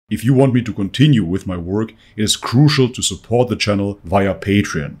If you want me to continue with my work, it is crucial to support the channel via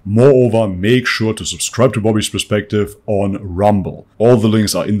Patreon. Moreover, make sure to subscribe to Bobby's Perspective on Rumble. All the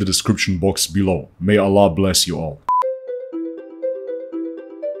links are in the description box below. May Allah bless you all.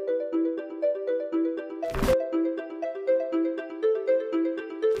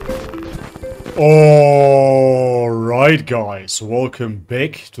 Alright guys, welcome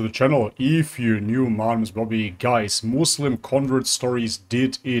back to the channel. If you're new, my name is Bobby. Guys, Muslim convert stories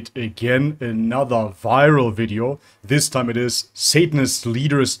did it again. Another viral video. This time it is Satanist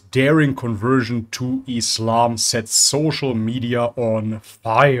leaders daring conversion to Islam sets social media on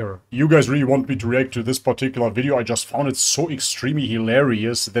fire. You guys really want me to react to this particular video? I just found it so extremely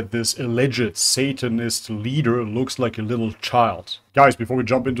hilarious that this alleged Satanist leader looks like a little child. Guys, before we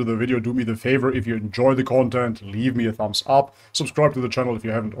jump into the video, do me the favor, if you enjoy the content, leave me a thumbs up, subscribe to the channel if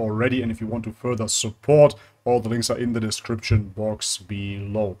you haven't already, and if you want to further support, all the links are in the description box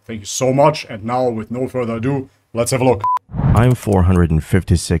below. Thank you so much, and now, with no further ado, let's have a look. I'm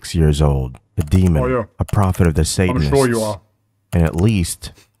 456 years old, a demon, a prophet of the Satanists, I'm sure you are. And at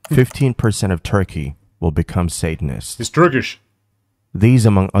least 15% of Turkey will become Satanists. He's Turkish. These,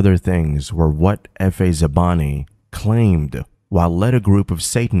 among other things, were what Efe Zebani claimed while led a group of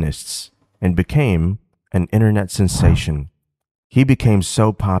Satanists and became an internet sensation. He became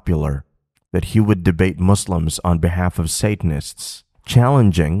so popular that he would debate Muslims on behalf of Satanists,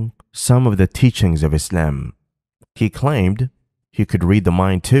 challenging some of the teachings of Islam. He claimed he could read the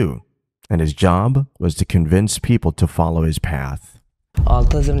mind too, and his job was to convince people to follow his path.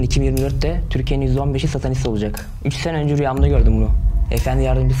 6 Haziran 2024'te Türkiye'nin %15'i Satanist olacak. 3 sene önce rüyamda gördüm bunu. Efendi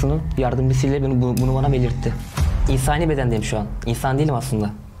yardımcısıyla bunu bana belirtti. İnsani bedendeyim şu an. İnsan değilim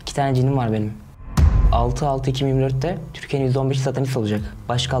aslında. 2 tane cinim var benim. 6/6/2024'te Türkiye'nin %15'i Satanist olacak.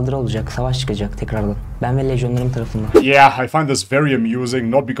 Başkaldırı olacak. Savaş çıkacak tekrardan. Ben ve lejyonlarım tarafından. Yeah, I find this very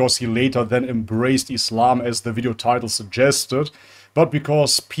amusing. Not because he later then embraced Islam as the video title suggested, but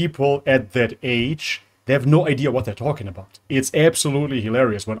because people at that age, they have no idea what they're talking about. It's absolutely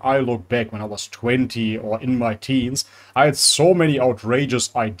hilarious. When I look back when I was 20 or in my teens, I had so many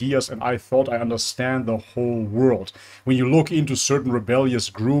outrageous ideas and I thought I understand the whole world. When you look into certain rebellious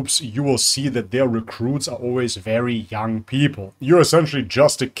groups, you will see that their recruits are always very young people. You're essentially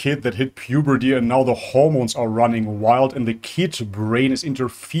just a kid that hit puberty and now the hormones are running wild and the kid brain is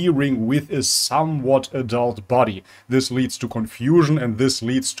interfering with a somewhat adult body. This leads to confusion and this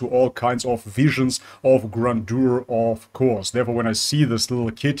leads to all kinds of visions of grandeur, of course. Therefore, when I see this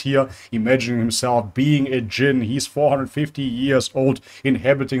little kid here, imagining himself being a jinn, he's 450 years old,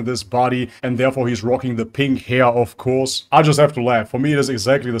 inhabiting this body, and therefore he's rocking the pink hair, of course. I just have to laugh. For me, it is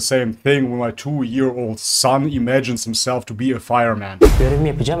exactly the same thing when my 2-year-old son imagines himself to be a fireman. Görevimi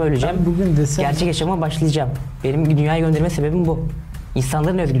yapacağım, öleceğim. Bugün desem... Gerçek yaşama başlayacağım. Benim dünyaya gönderme sebebim bu.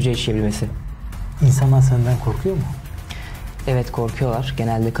 İnsanların özgürce yaşayabilmesi. İnsanlar senden korkuyor mu? Evet, korkuyorlar.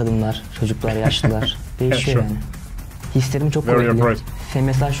 Genelde kadınlar, çocuklar, yaşlılar. Değişiyor yani. Hislerim çok kuvvetli. Sen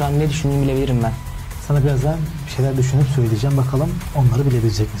mesela şu an ne düşündüğünü bilebilirim ben. Sana birazdan bir şeyler düşünüp söyleyeceğim. Bakalım onları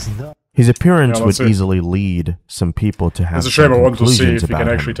bilebilecek misin de? His appearance would easily lead some people to have some conclusions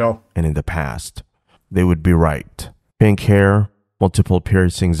about him. And in the past, they would be right. Pink hair, multiple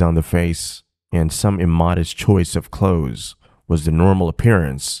piercings on the face, and some immodest choice of clothes was the normal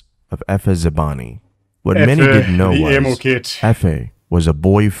appearance of Efe Zebani. What many didn't know was Efe was a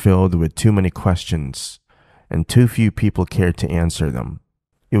boy filled with too many questions, and too few people cared to answer them.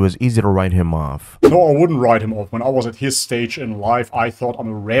 It was easy to write him off. No, I wouldn't write him off. When I was at his stage in life, I thought I'm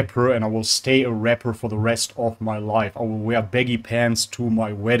a rapper and I will stay a rapper for the rest of my life. I will wear baggy pants to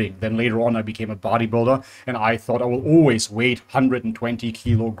my wedding. Then later on, I became a bodybuilder and I thought I will always weigh 120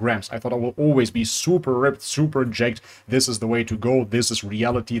 kilograms. I thought I will always be super ripped, super jacked. This is the way to go. This is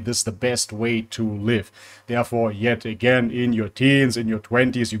reality. This is the best way to live. Therefore, yet again, in your teens, in your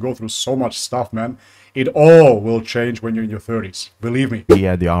 20s, you go through so much stuff, man. It all will change when you're in your 30s. Believe me. He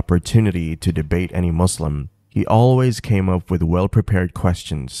had the opportunity to debate any Muslim. He always came up with well-prepared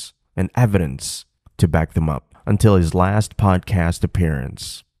questions and evidence to back them up until his last podcast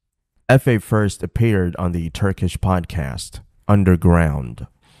appearance. Efe first appeared on the Turkish podcast, Underground,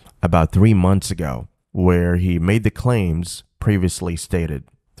 about 3 months ago, where he made the claims previously stated.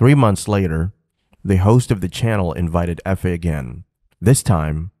 3 months later, the host of the channel invited Efe again. This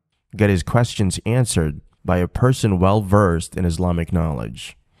time, get his questions answered by a person well-versed in Islamic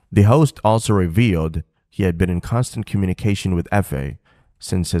knowledge. The host also revealed he had been in constant communication with Efe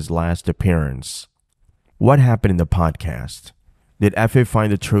since his last appearance. What happened in the podcast? Did Efe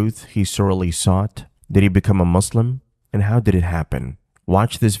find the truth he sorely sought? Did he become a Muslim? And how did it happen?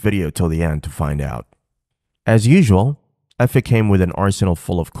 Watch this video till the end to find out. As usual, Efe came with an arsenal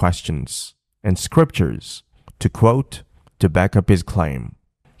full of questions and scriptures to quote to back up his claim.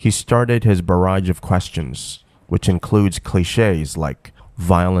 He started his barrage of questions, which includes cliches like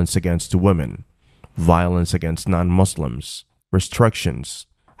violence against women, violence against non-Muslims, restrictions.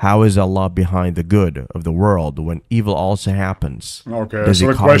 How is Allah behind the good of the world when evil also happens? Okay, Does so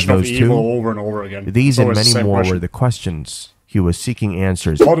he the cause question of those evil too? over and over again. These So and it's the many same more question. were the questions he was seeking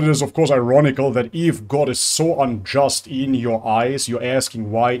answers. But it is of course ironical that if God is so unjust in your eyes, you're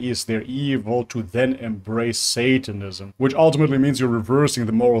asking why is there evil to then embrace Satanism, which ultimately means you're reversing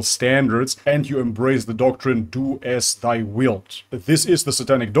the moral standards and you embrace the doctrine do as thy wilt. This is the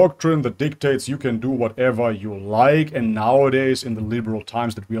Satanic doctrine that dictates you can do whatever you like, and nowadays in the liberal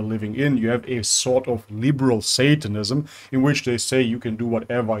times that we are living in, you have a sort of liberal Satanism in which they say you can do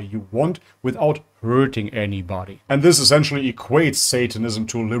whatever you want without hurting anybody. And this essentially equates Satanism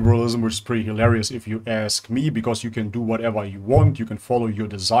to liberalism, which is pretty hilarious if you ask me, because you can do whatever you want, you can follow your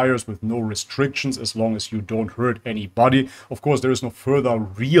desires with no restrictions as long as you don't hurt anybody. Of course, there is no further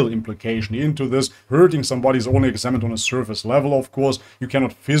real implication into this. Hurting somebody is only examined on a surface level, of course. You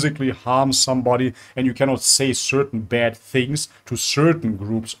cannot physically harm somebody, and you cannot say certain bad things to certain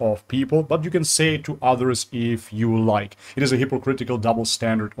groups of people, but you can say it to others if you like. It is a hypocritical double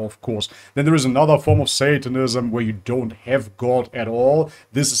standard, of course. Then there is another form of Satanism where you don't have God at all.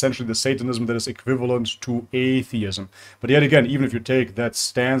 This is essentially the Satanism that is equivalent to atheism. But yet again, even if you take that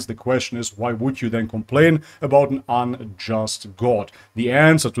stance, the question is, why would you then complain about an unjust God? The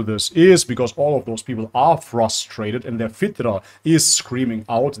answer to this is because all of those people are frustrated and their fitra is screaming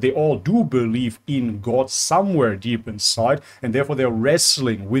out. They all do believe in God somewhere deep inside, and therefore they're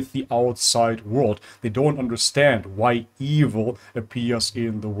wrestling with the outside world. They don't understand why evil appears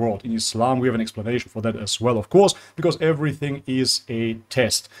in the world. In Islam, we have an explanation for that as well, of course, because everything is a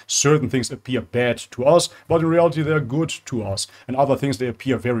test. Certain things appear bad to us, but in reality they're good to us. And other things, they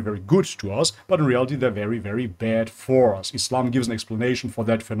appear very, very good to us, but in reality they're very, very bad for us. Islam gives an explanation for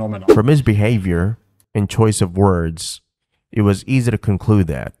that phenomenon. From his behavior and choice of words, it was easy to conclude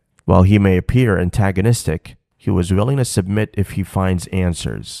that, while he may appear antagonistic, he was willing to submit if he finds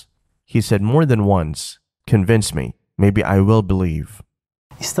answers. He said more than once, "Convince me, maybe I will believe."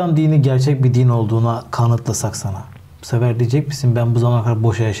 İslam dini gerçek bir din olduğuna kanıtlasak sana. Bu sefer diyecek misin ben bu zamana kadar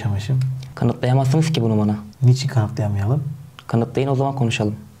boşa yaşamışım? Kanıtlayamazsınız ki bunu bana. Niçin kanıtlayamayalım? Kanıtlayın, o zaman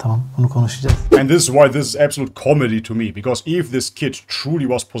konuşalım. Tamam, bunu konuşacağız. And this is why this is absolute comedy to me, because if this kid truly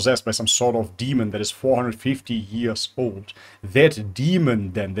was possessed by some sort of demon that is 450 years old, that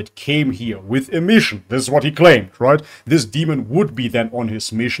demon then that came here with a mission, this is what he claimed, right? This demon would be then on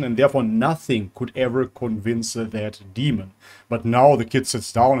his mission, and therefore nothing could ever convince that demon. But now the kid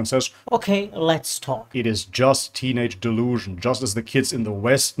sits down and says, okay, let's talk. It is just teenage delusion, just as the kids in the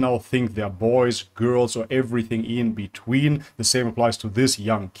West now think they're boys, girls, or everything in between. The same applies to this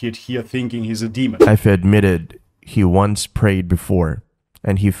young kid here thinking he's a demon. Efe admitted he once prayed before,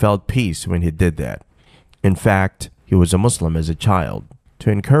 and he felt peace when he did that. In fact, he was a Muslim as a child. To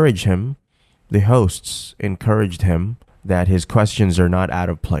encourage him, the hosts encouraged him that his questions are not out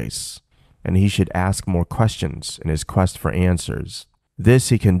of place, and he should ask more questions in his quest for answers. This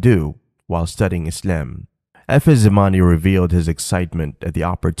he can do while studying Islam. Efe Zebani revealed his excitement at the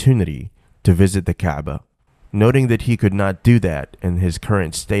opportunity to visit the Kaaba. Noting that he could not do that in his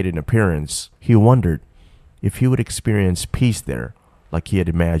current state and appearance, he wondered if he would experience peace there like he had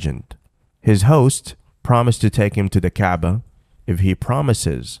imagined. His host promised to take him to the Kaaba if he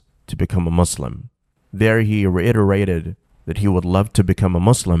promises to become a Muslim. There he reiterated that he would love to become a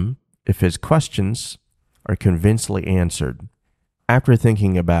Muslim if his questions are convincingly answered. After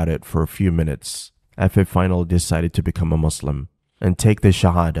thinking about it for a few minutes, Efe finally decided to become a Muslim and take the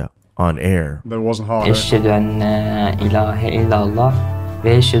Shahada on air. That wasn't hard. Eşhedü enne ilahe illallah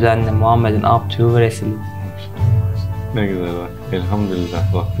ve eşhedü enne Muhammeden abdühü ve resulü. Ne güzel bak.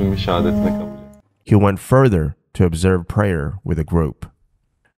 Elhamdülillah. Rabbimin şehadetine kabul et. He went further to observe prayer with a group.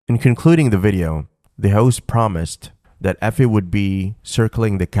 In concluding the video, the host promised that Efe would be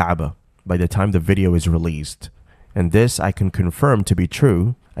circling the Kaaba by the time the video is released. And this I can confirm to be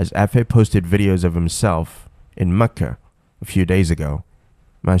true, as Efe posted videos of himself in Mecca a few days ago.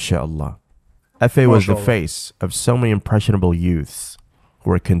 MashaAllah. Efe was the face of so many impressionable youths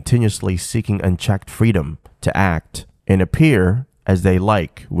who are continuously seeking unchecked freedom to act and appear as they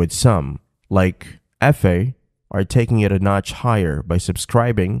like, with some, like Efe, are taking it a notch higher by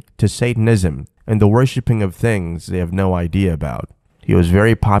subscribing to Satanism and the worshipping of things they have no idea about. He was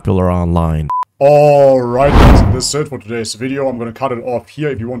very popular online. Alright guys, this is it for today's video. I'm gonna cut it off here.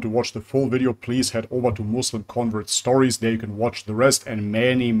 If you want to watch the full video, please head over to Muslim Convert Stories. There you can watch the rest and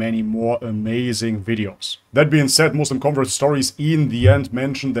many more amazing videos. That being said, Muslim Convert Stories in the end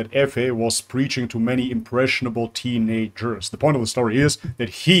mentioned that Efe was preaching to many impressionable teenagers. The point of the story is that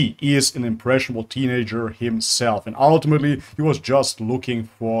he is an impressionable teenager himself, and ultimately he was just looking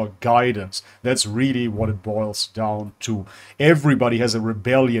for guidance. That's really what it boils down to. Everybody has a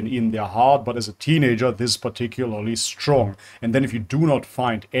rebellion in their heart, but as a teenager this is particularly strong, and then if you do not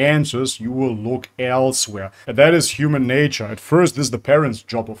find answers you will look elsewhere, and that is human nature. At first this is the parents'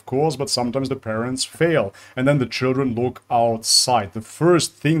 job, of course, but sometimes the parents fail and then the children look outside. The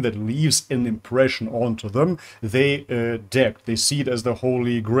first thing that leaves an impression onto them, they adapt. They see it as the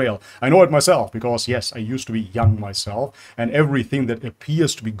holy grail. I know it myself because yes, I used to be young myself, and everything that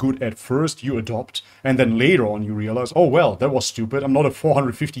appears to be good at first you adopt, and then later on you realize, oh well, that was stupid, I'm not a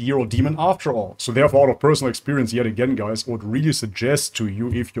 450-year-old demon after all. So therefore, out of personal experience yet again guys, I would really suggest to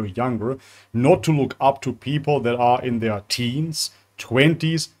you, if you're younger, not to look up to people that are in their teens,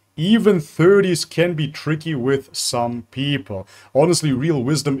 20s, even 30s can be tricky with some people. Honestly, real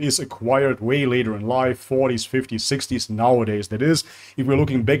wisdom is acquired way later in life, 40s, 50s, 60s nowadays. That is, if we're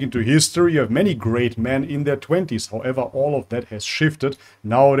looking back into history, you have many great men in their 20s. However, all of that has shifted.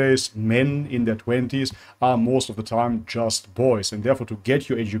 Nowadays, men in their 20s are most of the time just boys. And therefore, to get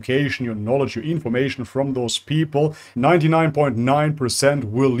your education, your knowledge, your information from those people, 99.9%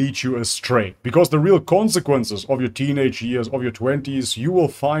 will lead you astray. Because the real consequences of your teenage years, of your 20s, you will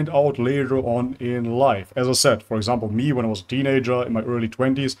find out later on in life. As I said, for example, me when I was a teenager in my early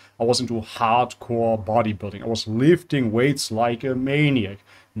 20s, I was into hardcore bodybuilding. I was lifting weights like a maniac.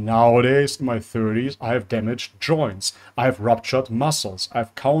 Nowadays, in my 30s, I have damaged joints, I have ruptured muscles, I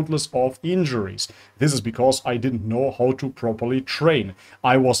have countless of injuries. This is because I didn't know how to properly train.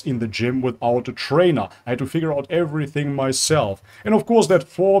 I was in the gym without a trainer. I had to figure out everything myself. And of course that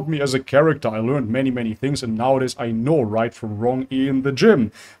formed me as a character. I learned many things, and nowadays I know right from wrong in the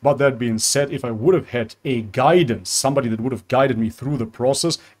gym. But that being said, if I would have had a guidance, somebody that would have guided me through the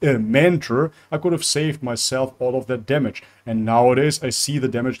process, a mentor, I could have saved myself all of that damage. And nowadays I see the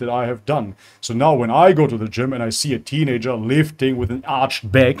damage that I have done. So now when I go to the gym and I see a teenager lifting with an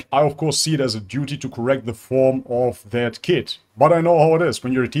arched back, I of course see it as a duty to correct the form of that kid. But I know how it is.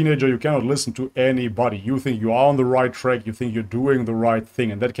 When you're a teenager, you cannot listen to anybody. You think you are on the right track, you think you're doing the right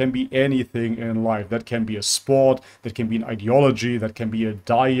thing, and that can be anything in life. That can be a sport, that can be an ideology, that can be a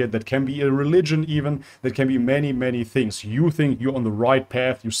diet, that can be a religion even, that can be many things. You think you're on the right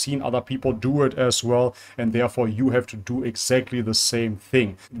path, you've seen other people do it as well, and therefore you have to do exactly the same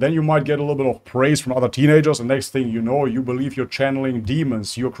thing. Then you might get a little bit of praise from other teenagers, and next thing you know, you believe you're channeling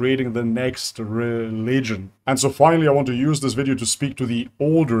demons, you're creating the next religion. And so finally, I want to use this video to speak to the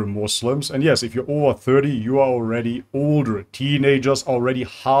older Muslims. And yes, if you're over 30, you are already older. Teenagers are already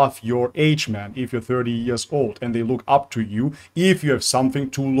half your age, man, if you're 30 years old. And they look up to you if you have something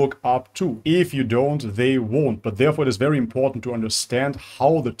to look up to. If you don't, they won't. But therefore, it is very important to understand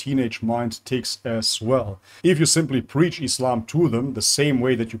how the teenage mind ticks as well. If you simply preach Islam to them the same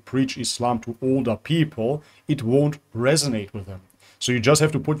way that you preach Islam to older people, it won't resonate with them. So you just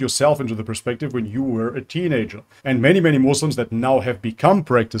have to put yourself into the perspective when you were a teenager. And many Muslims that now have become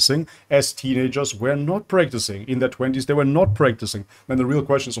practicing as teenagers were not practicing. In their 20s, they were not practicing. And the real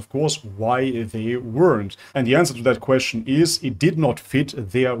question is, of course, why they weren't. And the answer to that question is, it did not fit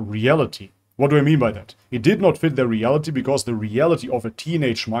their reality. What do I mean by that? It did not fit their reality because the reality of a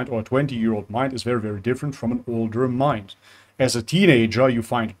teenage mind or a 20-year-old mind is very different from an older mind. As a teenager, you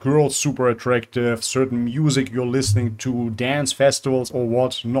find girls super attractive, certain music you're listening to, dance festivals or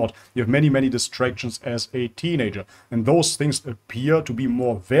whatnot. You have many distractions as a teenager. And those things appear to be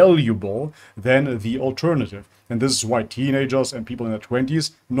more valuable than the alternative. And this is why teenagers and people in their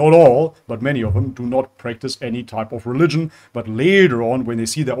 20s, not all, but many of them, do not practice any type of religion. But later on, when they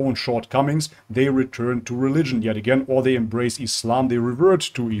see their own shortcomings, they return to religion yet again, or they embrace Islam, they revert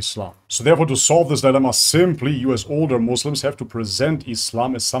to Islam. So therefore, to solve this dilemma simply, you as older Muslims have to present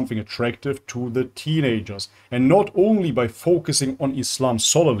Islam as something attractive to the teenagers. And not only by focusing on Islam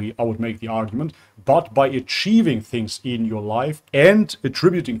solely, I would make the argument, but by achieving things in your life and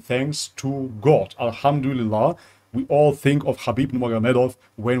attributing thanks to God. Alhamdulillah, we all think of Habib Nurmagomedov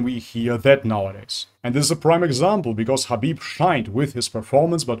when we hear that nowadays. And this is a prime example because Habib shined with his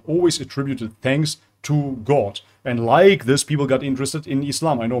performance but always attributed thanks to God. And like this, people got interested in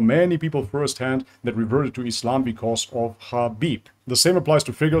Islam. I know many people firsthand that reverted to Islam because of Habib. The same applies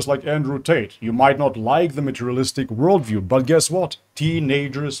to figures like Andrew Tate. You might not like the materialistic worldview, but guess what?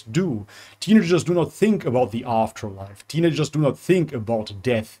 Teenagers do. Teenagers do not think about the afterlife. Teenagers do not think about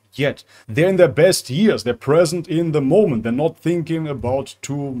death yet. They're in their best years. They're present in the moment. They're not thinking about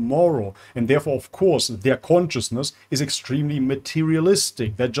tomorrow. And therefore, of course, their consciousness is extremely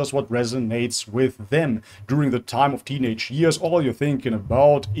materialistic. That's just what resonates with them. During the time of teenage years, all you're thinking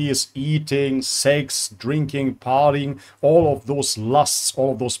about is eating, sex, drinking, partying. All of those lusts,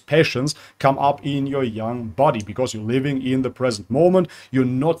 all of those passions come up in your young body because you're living in the present moment. You're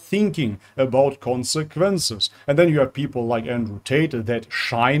not thinking about consequences. And then you have people like Andrew Tate that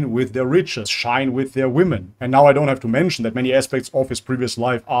shine with their riches, shine with their women. And now I don't have to mention that many aspects of his previous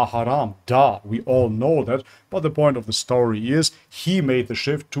life are haram. Duh, we all know that. But the point of the story is he made the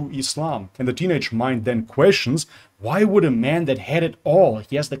shift to Islam. And the teenage mind then questions, why would a man that had it all,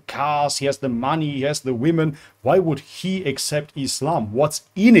 he has the cars, he has the money, he has the women, why would he accept Islam? What's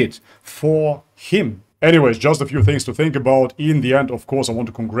in it for him? Anyways, just a few things to think about. In the end, of course, I want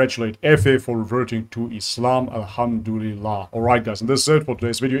to congratulate Efe for reverting to Islam. Alhamdulillah. Alright guys, and this is it for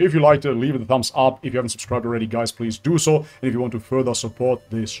today's video. If you liked it, leave it a thumbs up. If you haven't subscribed already, guys, please do so. And if you want to further support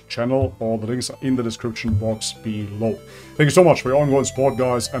this channel, all the links are in the description box below. Thank you so much for your ongoing support,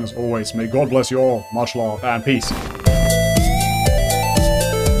 guys. And as always, may God bless you all. Much love and peace.